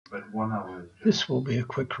But 1 hour. This will be a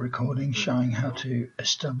quick recording showing how to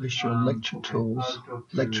establish your LectureTools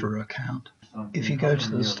lecturer account. If you go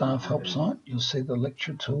to the staff help site, you'll see the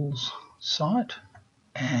LectureTools site,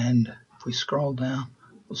 and if we scroll down,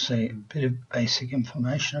 we'll see a bit of basic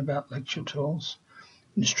information about LectureTools,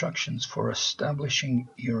 instructions for establishing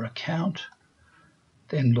your account,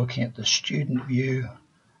 then looking at the student view,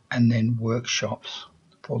 and then workshops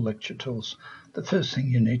for LectureTools. The first thing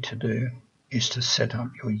you need to do is to set up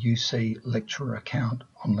your UC lecturer account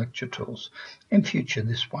on LectureTools. In future,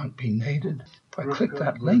 this won't be needed. If I click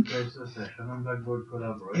that link,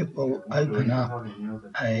 it will open up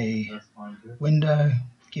a window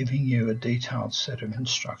giving you a detailed set of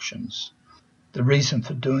instructions. The reason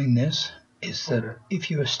for doing this is that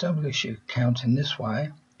if you establish your account in this way,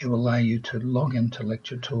 it will allow you to log into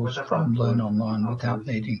LectureTools from LearnOnline without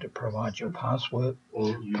needing to provide your password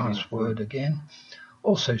again.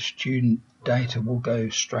 Also, student data will go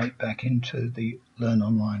straight back into the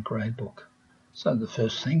LearnOnline gradebook. So the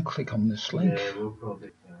first thing, click on this link.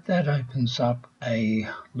 That opens up a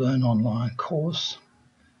LearnOnline course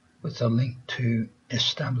with a link to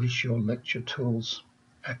establish your LectureTools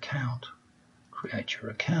account. Create your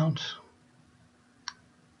account.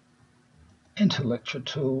 Enter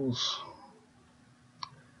LectureTools.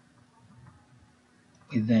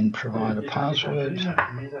 We then provide a password.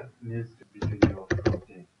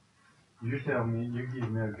 You tell me, you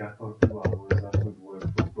give me a gap of 2 hours that would work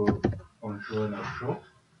for both onshore and offshore.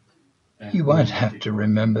 You won't have to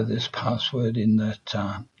remember this password in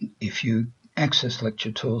that if you access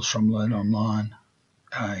LectureTools from LearnOnline,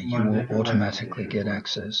 you will automatically get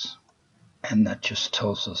access. And that just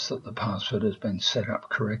tells us that the password has been set up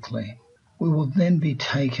correctly. We will then be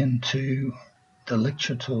taken to the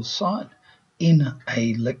LectureTools site in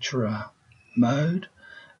a lecturer mode.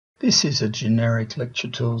 This is a generic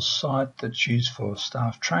LectureTools site that's used for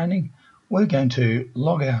staff training. We're going to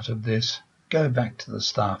log out of this, go back to the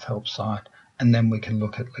staff help site, and then we can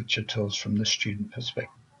look at LectureTools from the student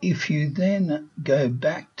perspective. If you then go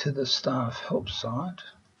back to the staff help site,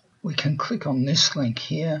 we can click on this link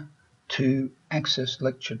here to access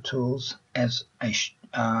LectureTools as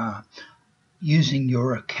using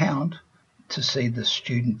your account to see the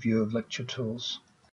student view of LectureTools.